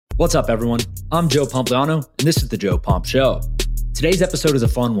What's up, everyone? I'm Joe Pompliano, and this is the Joe Pomp Show. Today's episode is a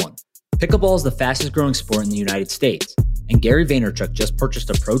fun one. Pickleball is the fastest growing sport in the United States, and Gary Vaynerchuk just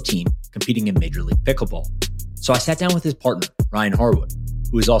purchased a pro team competing in Major League Pickleball. So I sat down with his partner, Ryan Harwood,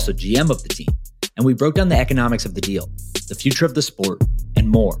 who is also GM of the team, and we broke down the economics of the deal, the future of the sport, and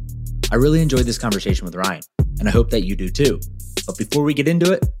more. I really enjoyed this conversation with Ryan, and I hope that you do too. But before we get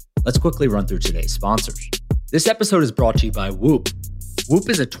into it, let's quickly run through today's sponsors. This episode is brought to you by Whoop. Whoop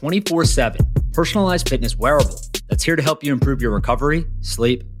is a 24/7 personalized fitness wearable that's here to help you improve your recovery,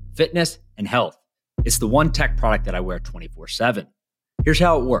 sleep, fitness, and health. It's the one tech product that I wear 24/7. Here's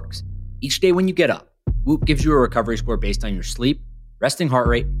how it works. Each day when you get up, Whoop gives you a recovery score based on your sleep, resting heart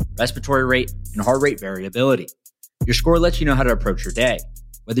rate, respiratory rate, and heart rate variability. Your score lets you know how to approach your day,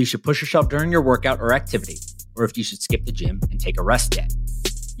 whether you should push yourself during your workout or activity, or if you should skip the gym and take a rest day.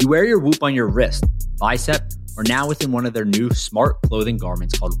 You wear your Whoop on your wrist, bicep, or now within one of their new smart clothing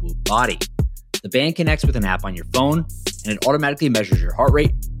garments called Whoop Body. The band connects with an app on your phone, and it automatically measures your heart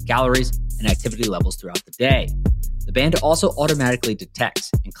rate, calories, and activity levels throughout the day. The band also automatically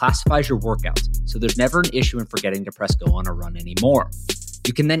detects and classifies your workouts, so there's never an issue in forgetting to press go on a run anymore.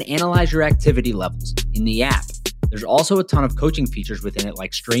 You can then analyze your activity levels in the app. There's also a ton of coaching features within it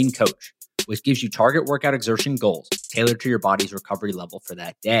like Strain Coach, which gives you target workout exertion goals tailored to your body's recovery level for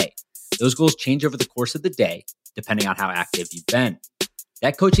that day. Those goals change over the course of the day, depending on how active you've been.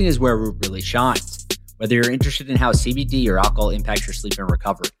 That coaching is where Whoop really shines. Whether you're interested in how CBD or alcohol impacts your sleep and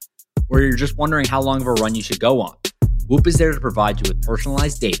recovery, or you're just wondering how long of a run you should go on, Whoop is there to provide you with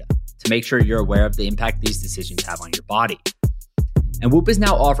personalized data to make sure you're aware of the impact these decisions have on your body. And Whoop is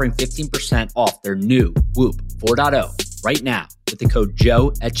now offering 15% off their new Whoop 4.0 right now with the code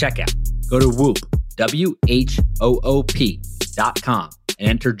JOE at checkout. Go to Whoop, WHOOP.com and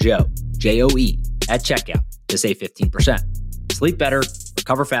enter Joe, JOE, at checkout to save 15%. Sleep better,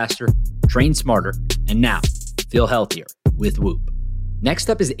 recover faster, train smarter, and now feel healthier with Whoop. Next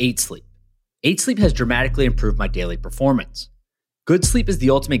up is 8 Sleep. 8 Sleep has dramatically improved my daily performance. Good sleep is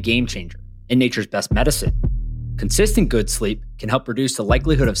the ultimate game changer and nature's best medicine. Consistent good sleep can help reduce the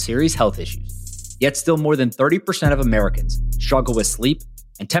likelihood of serious health issues. Yet still more than 30% of Americans struggle with sleep,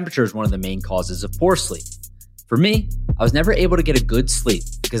 and temperature is one of the main causes of poor sleep. For me, I was never able to get a good sleep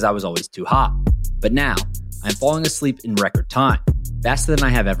because I was always too hot. But now, I'm falling asleep in record time, faster than I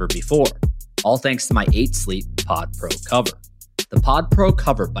have ever before, all thanks to my 8 Sleep Pod Pro cover. The Pod Pro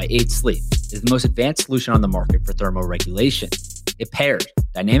cover by 8 Sleep is the most advanced solution on the market for thermoregulation. It pairs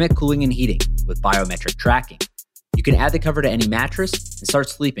dynamic cooling and heating with biometric tracking. You can add the cover to any mattress and start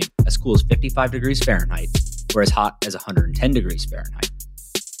sleeping as cool as 55 degrees Fahrenheit or as hot as 110 degrees Fahrenheit.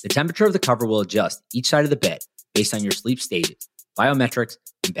 The temperature of the cover will adjust each side of the bed based on your sleep stages, biometrics,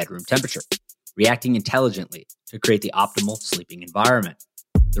 and bedroom temperature, reacting intelligently to create the optimal sleeping environment.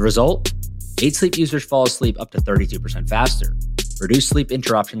 The result? 8 Sleep users fall asleep up to 32% faster, reduce sleep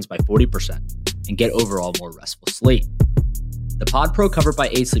interruptions by 40%, and get overall more restful sleep. The Pod Pro cover by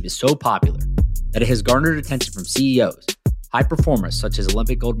 8 Sleep is so popular that it has garnered attention from CEOs, high performers such as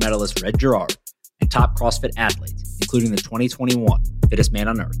Olympic gold medalist Red Gerard, and top CrossFit athletes, including the 2021 fittest man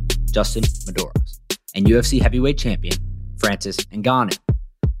on earth, Justin Medeiros, and UFC heavyweight champion, Francis Ngannou.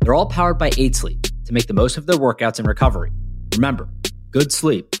 They're all powered by 8 Sleep to make the most of their workouts and recovery. Remember, good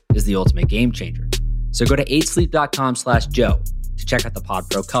sleep is the ultimate game changer. So go to 8sleep.com/Joe to check out the Pod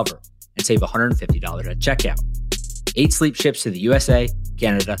Pro cover and save $150 at checkout. 8 Sleep ships to the USA,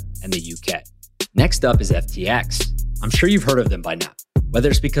 Canada, and the UK. Next up is FTX. I'm sure you've heard of them by now, whether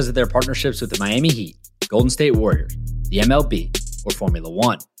it's because of their partnerships with the Miami Heat, Golden State Warriors, the MLB, or Formula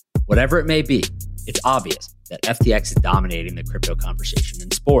One. Whatever it may be, it's obvious that FTX is dominating the crypto conversation in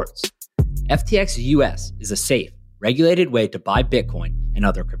sports. FTX US is a safe, regulated way to buy Bitcoin and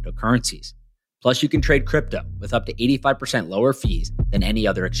other cryptocurrencies. Plus, you can trade crypto with up to 85% lower fees than any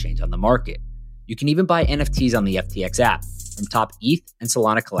other exchange on the market. You can even buy NFTs on the FTX app from top ETH and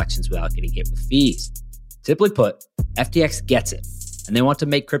Solana collections without getting hit with fees. Simply put, FTX gets it, and they want to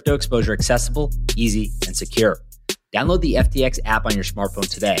make crypto exposure accessible, easy, and secure. Download the FTX app on your smartphone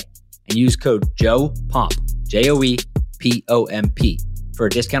today and use code JOEPOMP, JOEPOMP, for a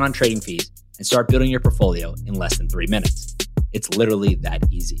discount on trading fees and start building your portfolio in less than 3 minutes. It's literally that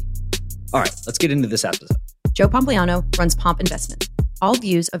easy. All right, let's get into this episode. Joe Pompliano runs Pomp Investments. All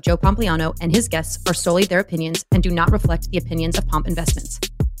views of Joe Pompliano and his guests are solely their opinions and do not reflect the opinions of Pomp Investments.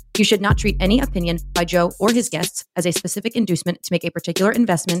 You should not treat any opinion by Joe or his guests as a specific inducement to make a particular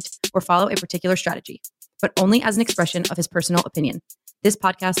investment or follow a particular strategy, but only as an expression of his personal opinion. This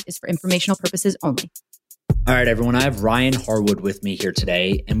podcast is for informational purposes only. All right, everyone. I have Ryan Harwood with me here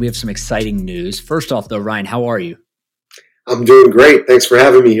today, and we have some exciting news. First off, though, Ryan, how are you? I'm doing great. Thanks for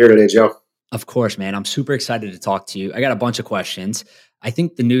having me here today, Joe. Of course, man. I'm super excited to talk to you. I got a bunch of questions. I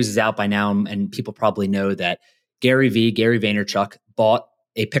think the news is out by now, and people probably know that Gary Vaynerchuk, bought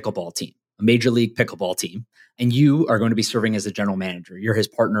a pickleball team, a major league pickleball team, and you are going to be serving as a general manager. You're his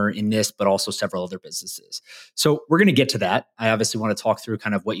partner in this, but also several other businesses. So we're going to get to that. I obviously want to talk through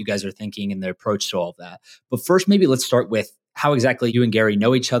kind of what you guys are thinking and the approach to all of that. But first, maybe let's start with how exactly you and Gary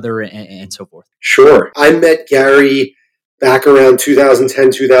know each other and so forth. Sure. I met Gary back around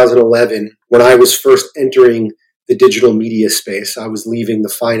 2010, 2011, when I was first entering the digital media space. I was leaving the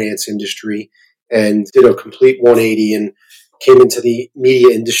finance industry and did a complete 180 and came into the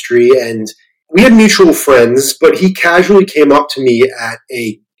media industry. And we had mutual friends, but he casually came up to me at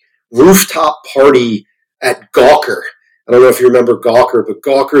a rooftop party at Gawker. I don't know if you remember Gawker, but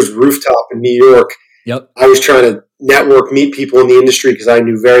Gawker's rooftop in New York. Yep. I was trying to network, meet people in the industry because I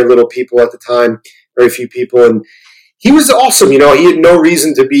knew very little people at the time, very few people. And he was awesome. He had no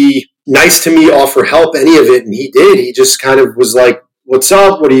reason to be nice to me, offer help, any of it. And he did. He just kind of was like, what's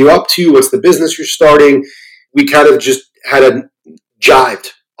up? What are you up to? What's the business you're starting? We kind of just had a jived,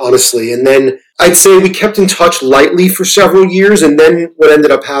 honestly. And then I'd say we kept in touch lightly for several years. And then what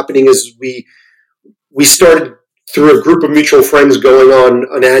ended up happening is we started through a group of mutual friends going on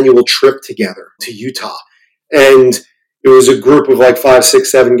an annual trip together to Utah. And it was a group of like 5,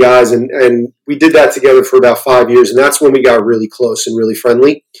 6, 7 guys. And we did that together for about 5 years. And that's when we got really close and really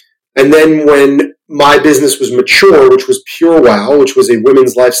friendly. And then when my business was mature, which was Pure Wow, which was a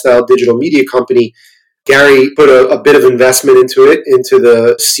women's lifestyle digital media company, Gary put a bit of investment into it, into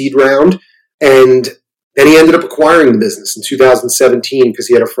the seed round. And then he ended up acquiring the business in 2017 because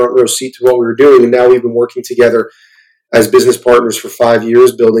he had a front row seat to what we were doing. And now we've been working together as business partners for 5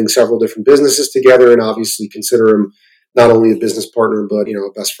 years, building several different businesses together, and obviously consider him not only a business partner, but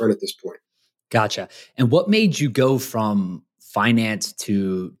a best friend at this point. Gotcha. And what made you go from finance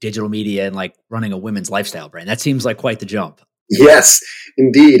to digital media and like running a women's lifestyle brand? That seems like quite the jump. Yes,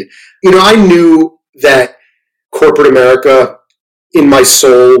 indeed. I knew that corporate America in my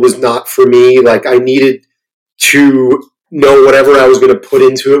soul was not for me. Like I needed to know whatever I was going to put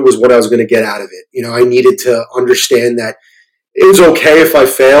into it was what I was going to get out of it. I needed to understand that it was okay if I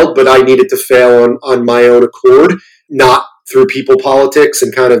failed, but I needed to fail on my own accord, not through people politics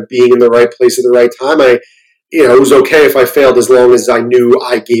and kind of being in the right place at the right time. It was okay if I failed as long as I knew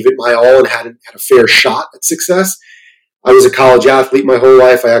I gave it my all and had a fair shot at success. I was a college athlete my whole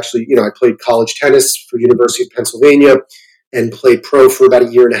life. I actually, I played college tennis for University of Pennsylvania and played pro for about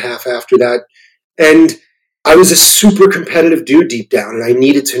 1.5 years after that. And I was a super competitive dude deep down, and I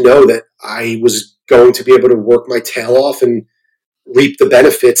needed to know that I was going to be able to work my tail off and reap the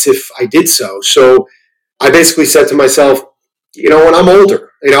benefits if I did so. So I basically said to myself, when I'm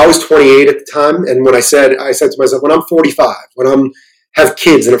older, I was 28 at the time. And when I said to myself, when I'm 45, when I'm have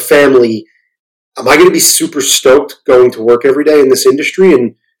kids and a family, am I going to be super stoked going to work every day in this industry?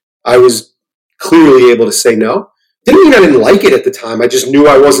 And I was clearly able to say no. Didn't mean I didn't like it at the time. I just knew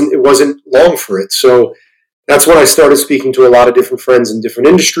it wasn't long for it. So that's when I started speaking to a lot of different friends in different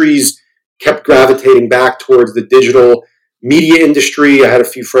industries, kept gravitating back towards the digital media industry. I had a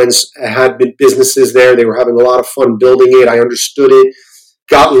few friends that had businesses there. They were having a lot of fun building it. I understood it.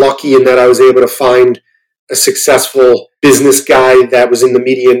 Got lucky in that I was able to find a successful business guy that was in the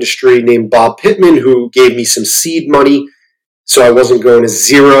media industry named Bob Pittman, who gave me some seed money. So I wasn't going to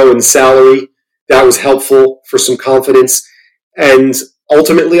zero in salary. That was helpful for some confidence. And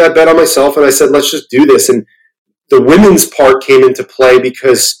ultimately I bet on myself and I said, let's just do this. And the women's part came into play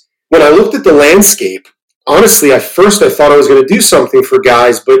because when I looked at the landscape, honestly, at first I thought I was going to do something for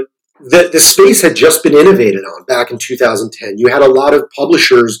guys, but the space had just been innovated on back in 2010. You had a lot of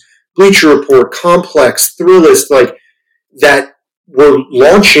publishers, Bleacher Report, Complex, Thrillist, like that were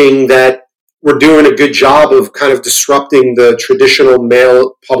launching, that were doing a good job of kind of disrupting the traditional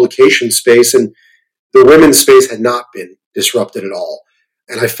male publication space, and the women's space had not been disrupted at all.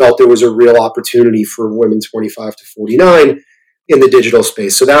 And I felt there was a real opportunity for women 25 to 49 in the digital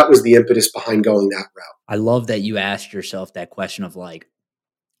space. So that was the impetus behind going that route. I love that you asked yourself that question of like,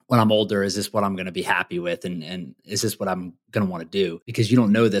 when I'm older, is this what I'm going to be happy with? And is this what I'm going to want to do? Because you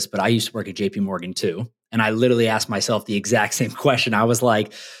don't know this, but I used to work at JP Morgan too. And I literally asked myself the exact same question. I was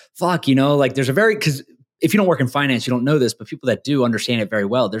like, fuck, like there's because if you don't work in finance, you don't know this, but people that do understand it very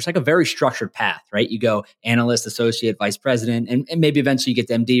well. There's like a very structured path, right? You go analyst, associate, vice president, and maybe eventually you get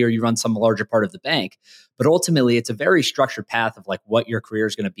to MD or you run some larger part of the bank. But ultimately, it's a very structured path of like what your career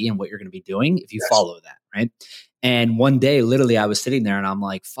is going to be and what you're going to be doing if you follow that, right? And one day, literally, I was sitting there and I'm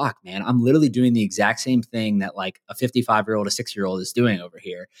like, fuck, man, I'm literally doing the exact same thing that like a 55-year-old, a 6-year-old is doing over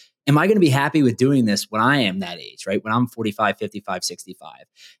here. Am I going to be happy with doing this when I am that age, right? When I'm 45, 55, 65?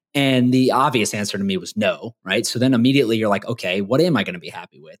 And the obvious answer to me was no, right? So then immediately you're like, okay, what am I going to be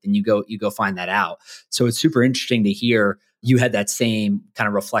happy with? And you go find that out. So it's super interesting to hear you had that same kind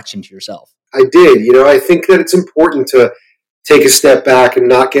of reflection to yourself. I did. I think that it's important to take a step back and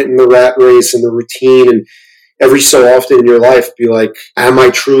not get in the rat race and the routine, and every so often in your life be like, am I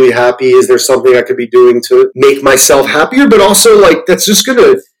truly happy? Is there something I could be doing to make myself happier? But also, like, that's just going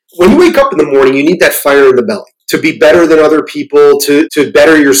to, when you wake up in the morning, you need that fire in the belly to be better than other people, to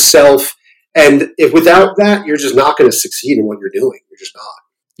better yourself. And if without that, you're just not going to succeed in what you're doing. You're just not.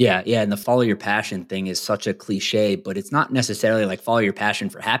 Yeah. And the follow your passion thing is such a cliche, but it's not necessarily like follow your passion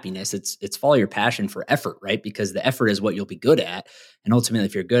for happiness. It's follow your passion for effort, right? Because the effort is what you'll be good at. And ultimately,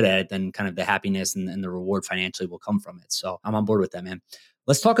 if you're good at it, then kind of the happiness and the reward financially will come from it. So I'm on board with that, man.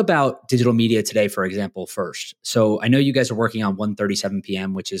 Let's talk about digital media today, for example, first. So I know you guys are working on 137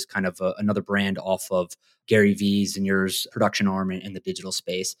 PM, which is kind of another brand off of Gary V's and yours production arm in the digital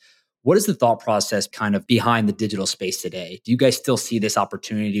space. What is the thought process kind of behind the digital space today? Do you guys still see this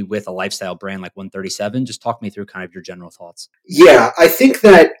opportunity with a lifestyle brand like 137? Just talk me through kind of your general thoughts. Yeah, I think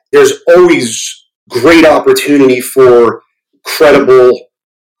that there's always great opportunity for credible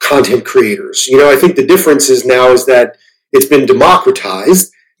content creators. I think the difference is now is that it's been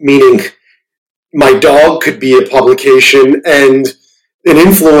democratized, meaning my dog could be a publication and an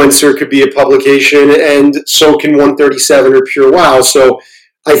influencer could be a publication, and so can 137 or Pure Wow. So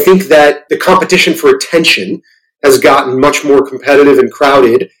I think that the competition for attention has gotten much more competitive and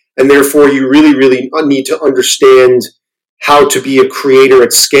crowded, and therefore you really, really need to understand how to be a creator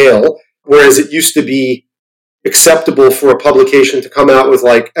at scale, whereas it used to be acceptable for a publication to come out with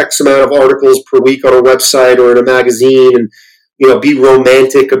like X amount of articles per week on a website or in a magazine and, be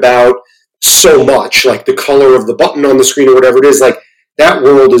romantic about so much, like the color of the button on the screen or whatever it is. Like, that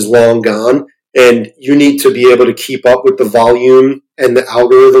world is long gone, and you need to be able to keep up with the volume and the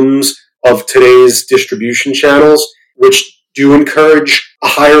algorithms of today's distribution channels, which do encourage a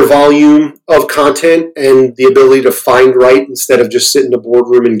higher volume of content and the ability to find right instead of just sit in the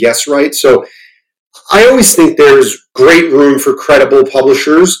boardroom and guess right. So I always think there's great room for credible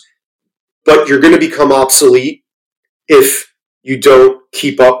publishers, but you're going to become obsolete if you don't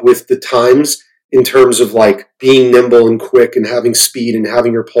keep up with the times in terms of like being nimble and quick and having speed and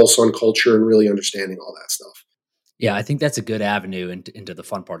having your pulse on culture and really understanding all that stuff. Yeah, I think that's a good avenue into the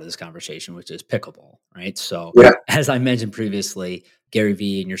fun part of this conversation, which is pickleball, right? So as I mentioned previously, Gary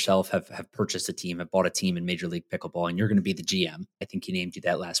Vee and yourself have purchased a team, have bought a team in Major League Pickleball, and you're going to be the GM. I think he named you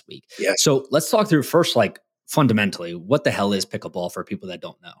that last week. Yeah. So let's talk through first, like fundamentally, what the hell is pickleball for people that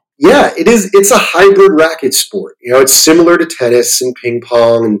don't know? Yeah, it is. It's a hybrid racket sport. It's similar to tennis and ping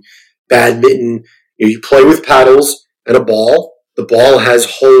pong and badminton. You play with paddles and a ball. The ball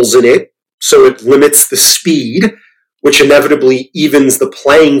has holes in it, so it limits the speed, which inevitably evens the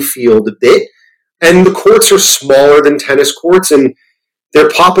playing field a bit. And the courts are smaller than tennis courts, and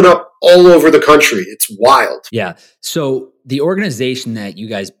they're popping up all over the country. It's wild. Yeah. So the organization that you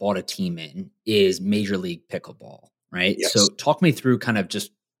guys bought a team in is Major League Pickleball, right? Yes. So talk me through kind of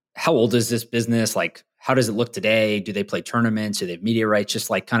just how old is this business? Like, how does it look today? Do they play tournaments? Do they have media rights? Just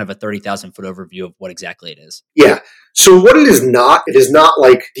like kind of a 30,000 foot overview of what exactly it is. Yeah. So what it is not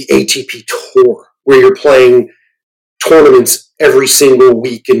like the ATP Tour where you're playing tournaments every single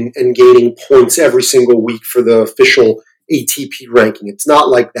week and gaining points every single week for the official ATP ranking. It's not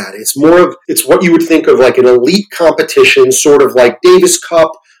like that. It's what you would think of like an elite competition, sort of like Davis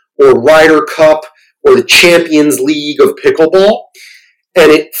Cup or Ryder Cup or the Champions League of pickleball. And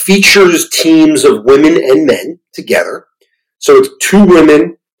it features teams of women and men together. So it's 2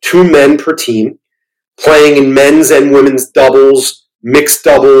 women, 2 men per team, playing in men's and women's doubles, mixed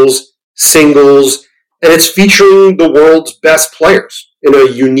doubles, singles, and it's featuring the world's best players in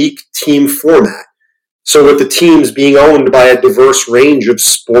a unique team format. So with the teams being owned by a diverse range of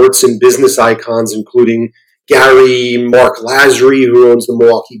sports and business icons, including Mark Lazary, who owns the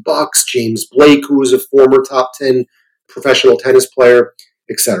Milwaukee Bucks, James Blake, who is a former top 10 professional tennis player,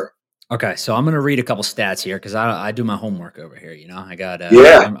 etc. Okay, so I'm going to read a couple stats here because I do my homework over here. I got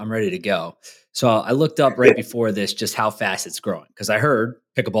I'm ready to go. So I looked up right before this just how fast it's growing because I heard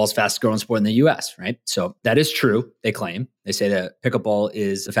pickleball is fastest growing sport in the U.S. Right, so that is true. They say that pickleball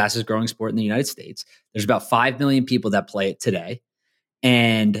is the fastest growing sport in the United States. There's about 5 million people that play it today,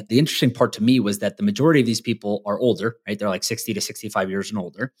 And the interesting part to me was that the majority of these people are older, right? They're like 60 to 65 years and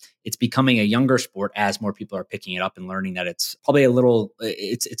older. It's becoming a younger sport as more people are picking it up and learning that it's probably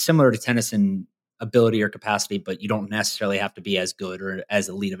it's similar to tennis in ability or capacity, but you don't necessarily have to be as good or as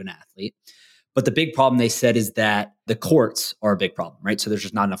elite of an athlete. But the big problem they said is that the courts are a big problem, right? So there's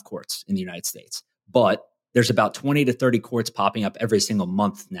just not enough courts in the United States. But there's about 20 to 30 courts popping up every single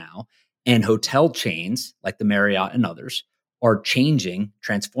month now. And hotel chains like the Marriott and others are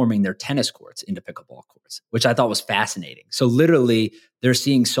transforming their tennis courts into pickleball courts, which I thought was fascinating. So literally, they're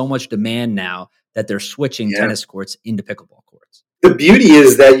seeing so much demand now that they're switching tennis courts into pickleball courts. The beauty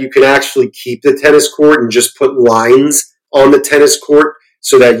is that you can actually keep the tennis court and just put lines on the tennis court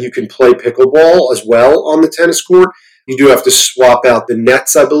so that you can play pickleball as well on the tennis court. You do have to swap out the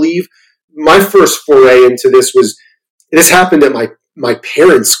nets, I believe. My first foray into this happened at my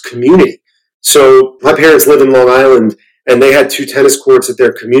parents' community. So my parents live in Long Island, and they had 2 tennis courts at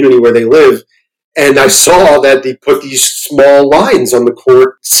their community where they live. And I saw that they put these small lines on the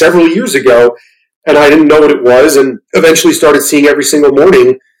court several years ago, and I didn't know what it was, and eventually started seeing every single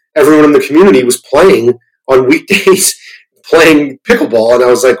morning everyone in the community was playing on weekdays, playing pickleball. And I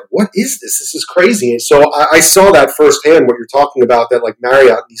was like, what is this? This is crazy. And so I saw that firsthand, what you're talking about, that like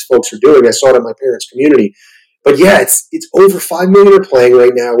Marriott, these folks are doing. I saw it in my parents' community. But yeah, it's over 5 million are playing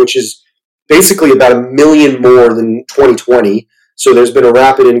right now, which is basically about 1 million more than 2020. So there's been a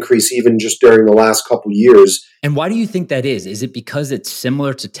rapid increase even just during the last couple years. And why do you think that is? Is it because it's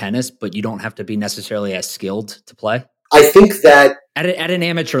similar to tennis, but you don't have to be necessarily as skilled to play? I think that at an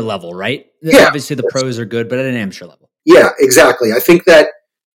amateur level, right? Yeah, obviously the pros are good, but at an amateur level. Yeah, exactly. I think that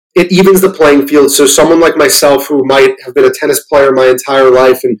it evens the playing field. So someone like myself who might have been a tennis player my entire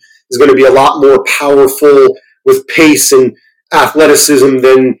life and is going to be a lot more powerful with pace and athleticism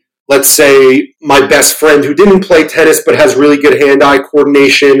than, let's say, my best friend who didn't play tennis but has really good hand-eye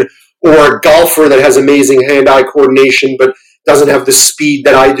coordination, or a golfer that has amazing hand-eye coordination but doesn't have the speed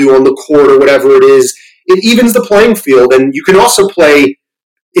that I do on the court or whatever it is. It evens the playing field. And you can also play,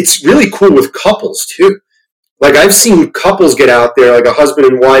 it's really cool with couples too. Like I've seen couples get out there, like a husband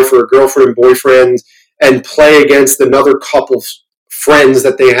and wife or a girlfriend and boyfriend, and play against another couple's friends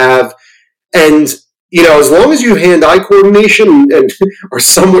that they have. And, you know, as long as you have hand-eye coordination and are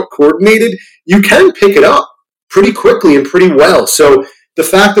somewhat coordinated, you can pick it up pretty quickly and pretty well. So the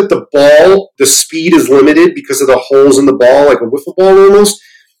fact that the ball, the speed is limited because of the holes in the ball, like a wiffle ball almost,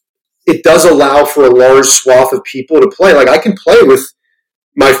 it does allow for a large swath of people to play. Like I can play with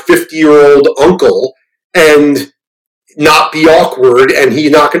my 50-year-old uncle and not be awkward, and he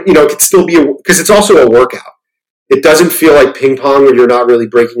not, you know, it could still be, because it's also a workout. It doesn't feel like ping pong where you're not really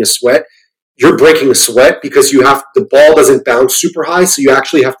breaking a sweat. You're breaking a sweat because the ball doesn't bounce super high, so you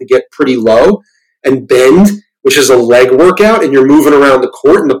actually have to get pretty low and bend, which is a leg workout, and you're moving around the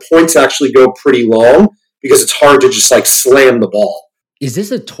court, and the points actually go pretty long because it's hard to just like slam the ball. Is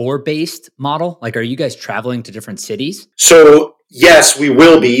this a tour-based model? Like, are you guys traveling to different cities? So, yes, we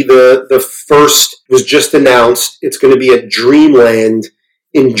will be. The first was just announced. It's going to be at Dreamland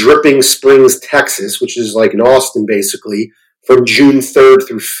in Dripping Springs, Texas, which is like in Austin, basically, from June 3rd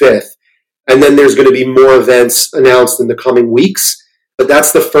through 5th. And then there's going to be more events announced in the coming weeks. But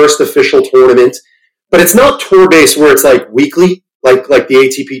that's the first official tournament. But it's not tour-based where it's like weekly, like the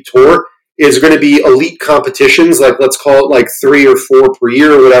ATP Tour. Is going to be elite competitions, like let's call it like 3 or 4 per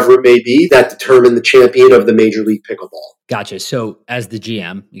year or whatever it may be, that determine the champion of the Major League Pickleball. Gotcha. So as the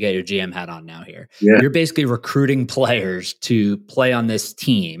GM, you got your GM hat on now here. Yeah. You're basically recruiting players to play on this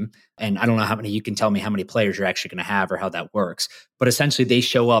team. And I don't know how many, you can tell me how many players you're actually going to have or how that works. But essentially they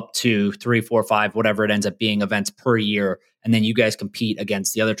show up to 3, 4, 5, whatever it ends up being, events per year. And then you guys compete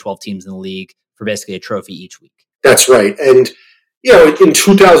against the other 12 teams in the league for basically a trophy each week. That's right. And you know, in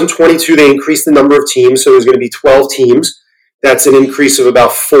 2022, they increased the number of teams, so there's going to be 12 teams. That's an increase of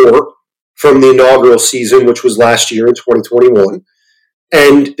about 4 from the inaugural season, which was last year in 2021.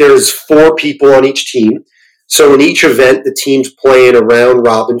 And there's 4 people on each team. So in each event, the teams play in a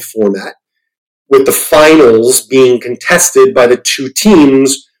round-robin format, with the finals being contested by the 2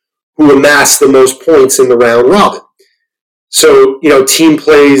 teams who amass the most points in the round-robin. So, you know, team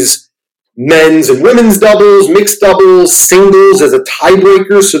plays men's and women's doubles, mixed doubles, singles as a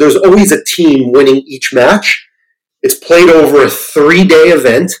tiebreaker. So there's always a team winning each match. It's played over a 3-day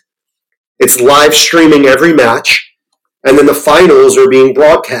event. It's live streaming every match. And then the finals are being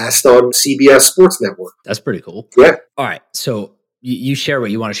broadcast on CBS Sports Network. That's pretty cool. Yeah. All right. So you share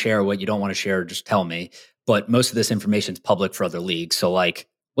what you want to share, what you don't want to share, just tell me. But most of this information is public for other leagues. So like,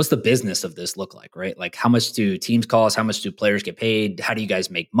 what's the business of this look like, right? Like how much do teams cost? How much do players get paid? How do you guys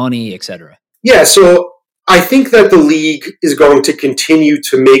make money, et cetera? Yeah, so I think that the league is going to continue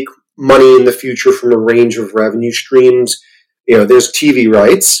to make money in the future from a range of revenue streams. There's TV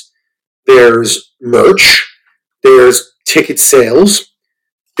rights, there's merch, there's ticket sales,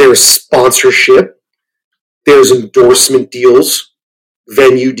 there's sponsorship, there's endorsement deals,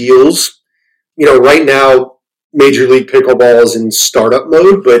 venue deals. Right now, Major League Pickleball is in startup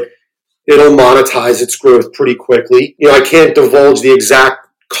mode, but it'll monetize its growth pretty quickly. I can't divulge the exact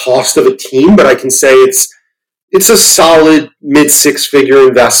cost of a team, but I can say it's a solid mid-six-figure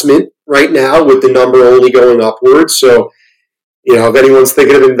investment right now, with the number only going upwards. So, if anyone's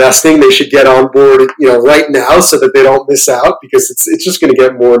thinking of investing, they should get on board, right now so that they don't miss out, because it's just going to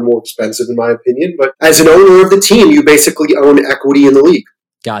get more and more expensive, in my opinion. But as an owner of the team, you basically own equity in the league.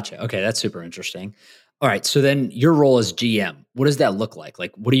 Gotcha. Okay, that's super interesting. All right, so then your role as GM, what does that look like?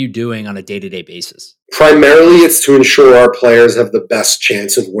 Like, what are you doing on a day-to-day basis? Primarily, it's to ensure our players have the best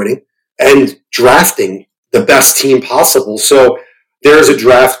chance of winning and drafting the best team possible. So there's a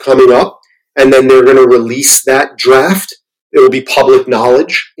draft coming up, and then they're going to release that draft. It will be public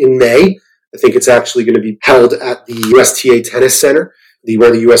knowledge in May. I think it's actually going to be held at the USTA Tennis Center, where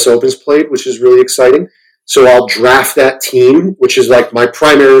the US Open's played, which is really exciting. So I'll draft that team, which is like my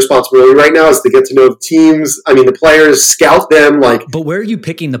primary responsibility right now, is to get to know the teams. The players, scout them. But where are you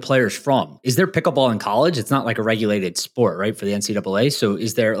picking the players from? Is there pickleball in college? It's not like a regulated sport, right, for the NCAA. So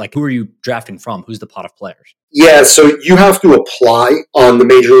is there, who are you drafting from? Who's the pot of players? Yeah, so you have to apply on the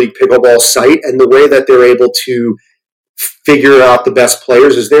Major League Pickleball site, and the way that they're able to figure out the best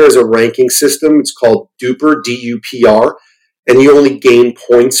players is there is a ranking system. It's called Duper, D-U-P-R. And you only gain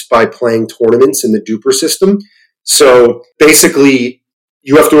points by playing tournaments in the Duper system. So basically,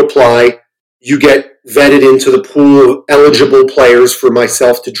 you have to apply. You get vetted into the pool of eligible players for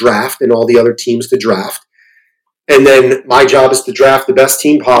myself to draft and all the other teams to draft. And then my job is to draft the best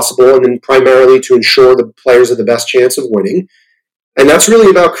team possible, and then primarily to ensure the players have the best chance of winning. And that's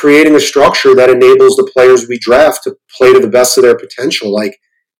really about creating a structure that enables the players we draft to play to the best of their potential, like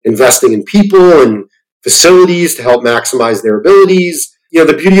investing in people and facilities to help maximize their abilities. The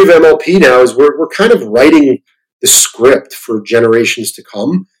beauty of MLP now is we're kind of writing the script for generations to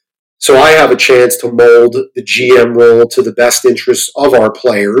come. So I have a chance to mold the GM role to the best interests of our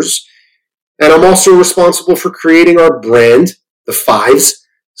players. And I'm also responsible for creating our brand, the Fives.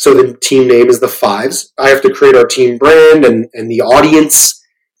 So the team name is the Fives. I have to create our team brand and the audience.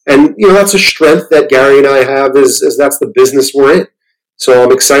 And, that's a strength that Gary and I have is that's the business we're in. So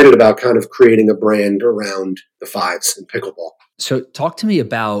I'm excited about kind of creating a brand around the Fives and pickleball. So talk to me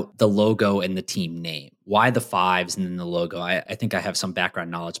about the logo and the team name. Why the Fives and then the logo? I think I have some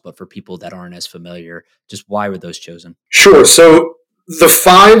background knowledge, but for people that aren't as familiar, just why were those chosen? Sure. So the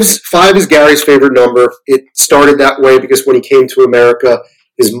five is Gary's favorite number. It started that way because when he came to America,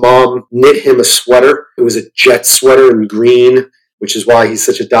 his mom knit him a sweater. It was a Jets sweater in green, which is why he's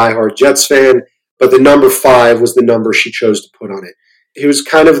such a diehard Jets fan. But the number 5 was the number she chose to put on it. It was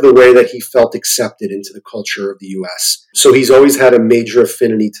kind of the way that he felt accepted into the culture of the U.S. So he's always had a major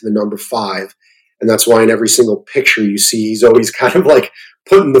affinity to the number 5. And that's why in every single picture you see, he's always kind of like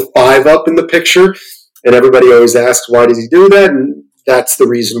putting the 5 up in the picture. And everybody always asks, why does he do that? And that's the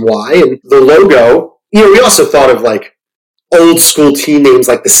reason why. And the logo, we also thought of like old school team names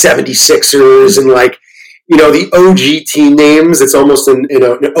like the 76ers and like, the OG team names. It's almost an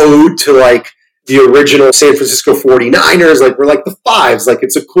ode to like the original San Francisco 49ers. Like we're like the Fives. Like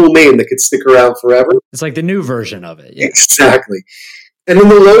it's a cool name that could stick around forever. It's like the new version of it. Yeah. Exactly. And in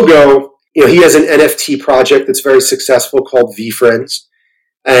the logo, he has an NFT project that's very successful called VFriends.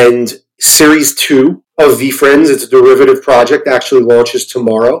 And Series 2 of VFriends, it's a derivative project, actually launches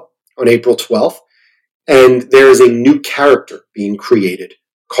tomorrow on April 12th. And there is a new character being created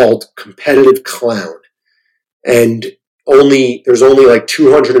called Competitive Clown. And there's only like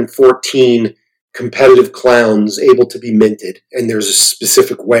 214 competitive clowns able to be minted. And there's a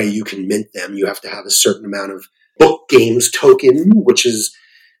specific way you can mint them. You have to have a certain amount of book games token, which is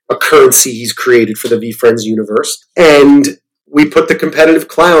a currency he's created for the VFriends universe. And we put the competitive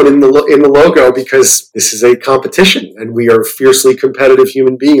clown in the logo because this is a competition and we are fiercely competitive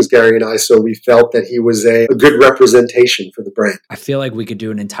human beings, Gary and I. So we felt that he was a good representation for the brand. I feel like we could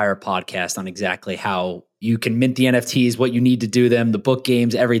do an entire podcast on exactly how you can mint the NFTs, what you need to do them, the book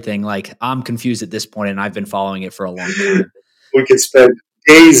games, everything. Like I'm confused at this point and I've been following it for a long time. We could spend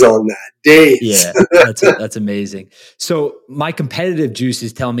days on that. Days. Yeah, that's amazing. So my competitive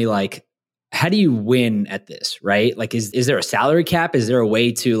juices tell me like, how do you win at this, right? Like, is there a salary cap? Is there a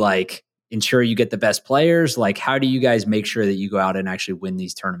way to like, ensure you get the best players? Like, how do you guys make sure that you go out and actually win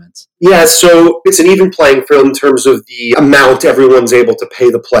these tournaments? Yeah, so it's an even playing field in terms of the amount everyone's able to pay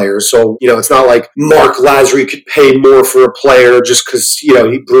the players. So, it's not like Mark Lazary could pay more for a player just because,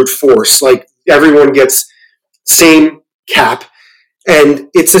 he brute force. Like, everyone gets same cap, and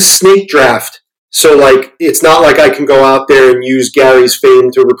it's a snake draft. So, like, it's not like I can go out there and use Gary's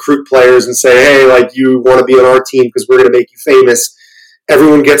fame to recruit players and say, hey, like, you want to be on our team because we're going to make you famous.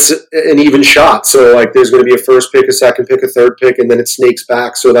 Everyone gets an even shot. So, like, there's going to be a first pick, a second pick, a third pick, and then it snakes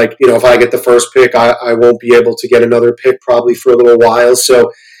back. So, like, if I get the first pick, I won't be able to get another pick probably for a little while.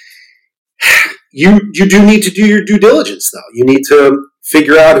 So, you do need to do your due diligence, though. You need to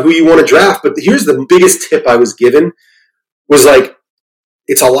figure out who you want to draft. But here's the biggest tip I was given was, like,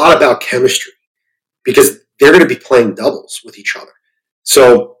 it's a lot about chemistry because they're going to be playing doubles with each other.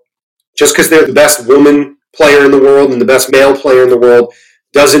 So, just because they're the best woman player in the world and the best male player in the world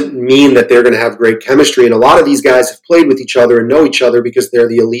doesn't mean that they're going to have great chemistry. And a lot of these guys have played with each other and know each other because they're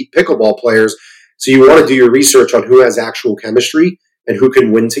the elite pickleball players. So you want to do your research on who has actual chemistry and who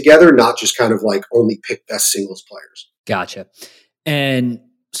can win together, not just kind of like only pick best singles players. Gotcha. And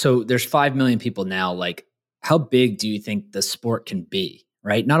so there's 5 million people now. Like, how big do you think the sport can be,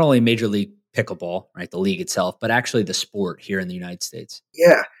 right? Not only Major League Pickleball, right, the league itself, but actually the sport here in the United States?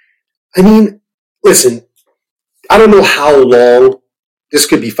 Yeah. I mean, listen, I don't know how long, this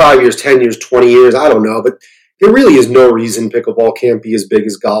could be 5 years, 10 years, 20 years, I don't know, but there really is no reason pickleball can't be as big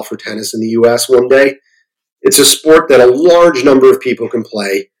as golf or tennis in the U.S. one day. It's a sport that a large number of people can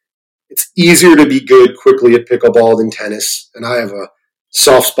play. It's easier to be good quickly at pickleball than tennis, and I have a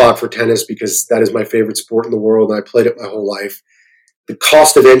soft spot for tennis because that is my favorite sport in the world, and I played it my whole life. The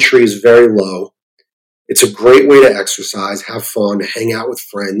cost of entry is very low. It's a great way to exercise, have fun, hang out with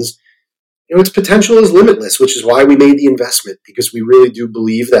friends. Its potential is limitless, which is why we made the investment, because we really do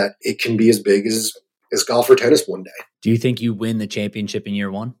believe that it can be as big as golf or tennis one day. Do you think you win the championship in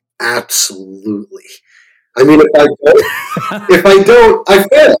year one? Absolutely. I mean, if I don't, I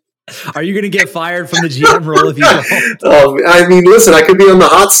fail. Are you going to get fired from the GM role if you don't? I mean, listen, I could be on the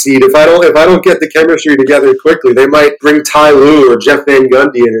hot seat if I don't get the chemistry together quickly. They might bring Ty Lue or Jeff Van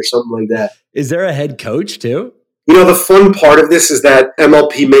Gundy in or something like that. Is there a head coach too? The fun part of this is that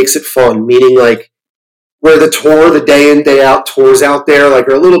MLP makes it fun, meaning like where the day in, day out tours out there, like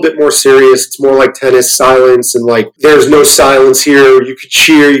are a little bit more serious. It's more like tennis, silence, and like there's no silence here. You can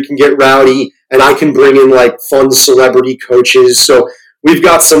cheer, you can get rowdy, and I can bring in like fun celebrity coaches. So we've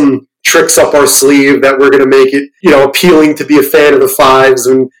got some tricks up our sleeve that we're going to make it, appealing to be a fan of the fives.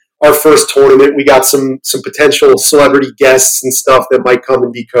 And our first tournament, we got some potential celebrity guests and stuff that might come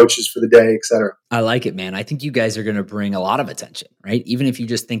and be coaches for the day, et cetera. I like it, man. I think you guys are going to bring a lot of attention, right? Even if you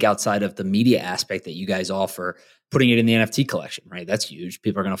just think outside of the media aspect that you guys offer, putting it in the NFT collection, right? That's huge.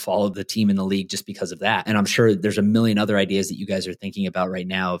 People are going to follow the team in the league just because of that. And I'm sure there's a million other ideas that you guys are thinking about right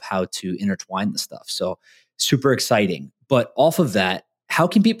now of how to intertwine the stuff. So super exciting. But off of that, how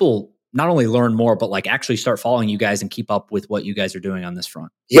can people not only learn more, but like actually start following you guys and keep up with what you guys are doing on this front?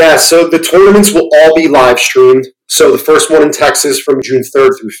 Yeah, so the tournaments will all be live streamed. So the first one in Texas from June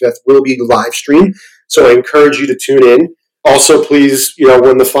 3rd through 5th will be live streamed. So I encourage you to tune in. Also, please,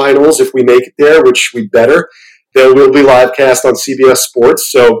 when the finals, if we make it there, which we better, there will be live cast on CBS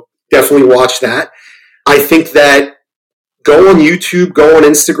Sports. So definitely watch that. I think that go on YouTube, go on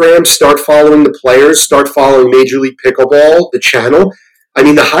Instagram, start following the players, start following Major League Pickleball, the channel. I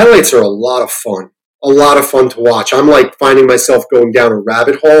mean, the highlights are a lot of fun to watch. I'm like finding myself going down a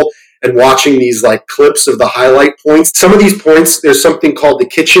rabbit hole and watching these like clips of the highlight points. Some of these points, there's something called the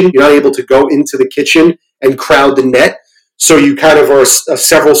kitchen. You're not able to go into the kitchen and crowd the net. So you kind of are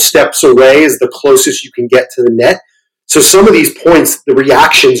several steps away is the closest you can get to the net. So some of these points, the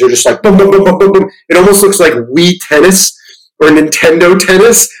reactions are just like boom, boom, boom, boom, boom, boom. It almost looks like Wii tennis or Nintendo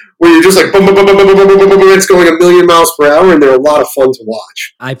tennis, where you're just like boom, boom, boom, boom, boom, boom, boom, boom, boom, it's going a million miles per hour, and they're a lot of fun to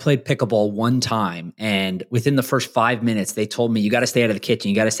watch. I played pickleball one time, and within the first 5 minutes, they told me, you got to stay out of the kitchen.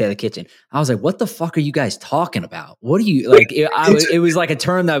 You got to stay out of the kitchen. I was like, what the fuck are you guys talking about? What are you, like, it was like a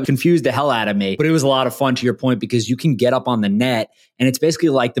term that confused the hell out of me, but it was a lot of fun to your point, because you can get up on the net, and it's basically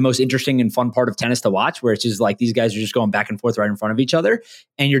like the most interesting and fun part of tennis to watch, where it's just like these guys are just going back and forth right in front of each other,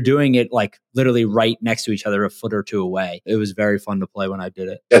 and you're doing it like literally right next to each other, a foot or two away. It was very fun to play when I did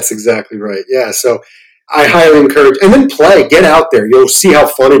it. That's exactly right. Yeah. So I highly encourage, and then play, get out there. You'll see how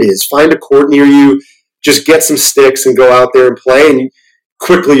fun it is. Find a court near you, just get some sticks and go out there and play. And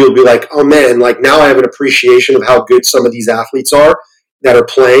quickly you'll be like, oh man, like now I have an appreciation of how good some of these athletes are that are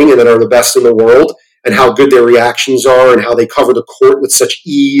playing and that are the best in the world, and how good their reactions are and how they cover the court with such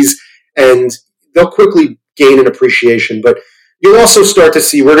ease. And they'll quickly gain an appreciation. But You'll also start to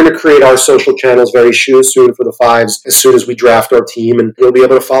see, we're going to create our social channels very soon for the Fives, as soon as we draft our team, and you'll be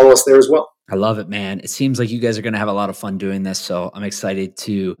able to follow us there as well. I love it, man. It seems like you guys are going to have a lot of fun doing this. So I'm excited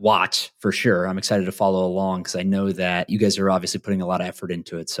to watch for sure. I'm excited to follow along because I know that you guys are obviously putting a lot of effort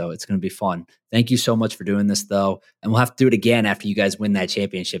into it. So it's going to be fun. Thank you so much for doing this, though. And we'll have to do it again after you guys win that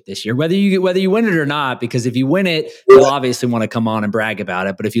championship this year, whether you win it or not, because if you win it, you'll obviously want to come on and brag about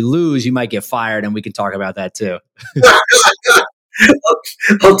it. But if you lose, you might get fired, and we can talk about that too.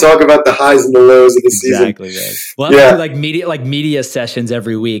 I'll talk about the highs and the lows of the season. Exactly, man. We'll have to do like media sessions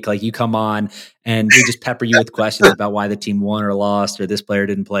every week. Like you come on and we just pepper you with questions about why the team won or lost, or this player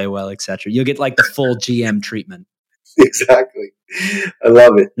didn't play well, etc. You'll get like the full GM treatment. Exactly. I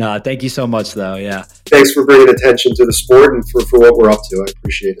love it. No, thank you so much, though. Yeah. Thanks for bringing attention to the sport and for what we're up to. I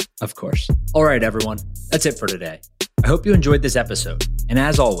appreciate it. Of course. All right, everyone. That's it for today. I hope you enjoyed this episode. And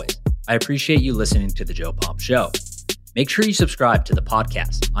as always, I appreciate you listening to The Joe Pomp Show. Make sure you subscribe to the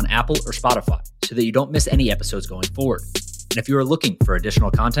podcast on Apple or Spotify so that you don't miss any episodes going forward. And if you are looking for additional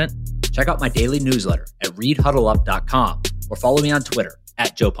content, check out my daily newsletter at readhuddleup.com or follow me on Twitter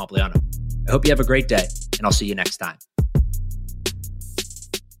at Joe Pompliano. I hope you have a great day, and I'll see you next time.